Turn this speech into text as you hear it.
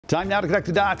Time now to connect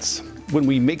the dots when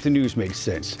we make the news make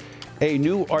sense. A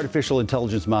new artificial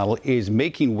intelligence model is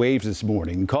making waves this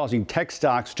morning, causing tech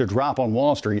stocks to drop on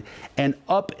Wall Street and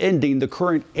upending the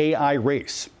current AI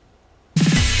race.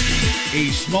 A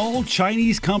small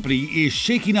Chinese company is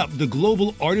shaking up the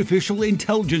global artificial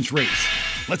intelligence race.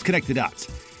 Let's connect the dots.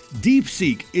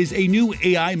 DeepSeek is a new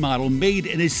AI model made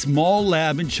in a small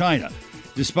lab in China.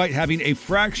 Despite having a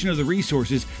fraction of the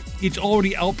resources, it's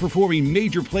already outperforming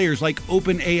major players like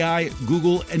OpenAI,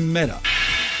 Google, and Meta.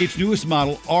 Its newest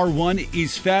model, R1,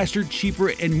 is faster, cheaper,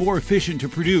 and more efficient to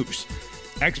produce.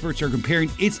 Experts are comparing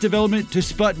its development to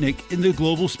Sputnik in the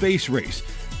global space race,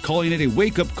 calling it a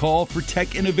wake-up call for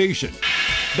tech innovation.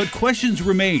 But questions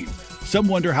remain. Some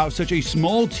wonder how such a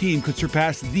small team could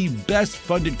surpass the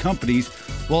best-funded companies,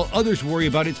 while others worry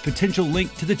about its potential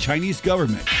link to the Chinese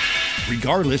government.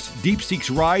 Regardless, DeepSeek's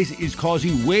rise is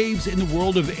causing waves in the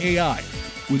world of AI,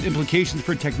 with implications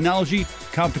for technology,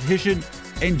 competition,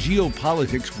 and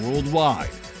geopolitics worldwide.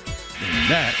 And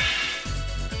that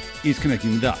is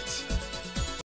Connecting the Dots.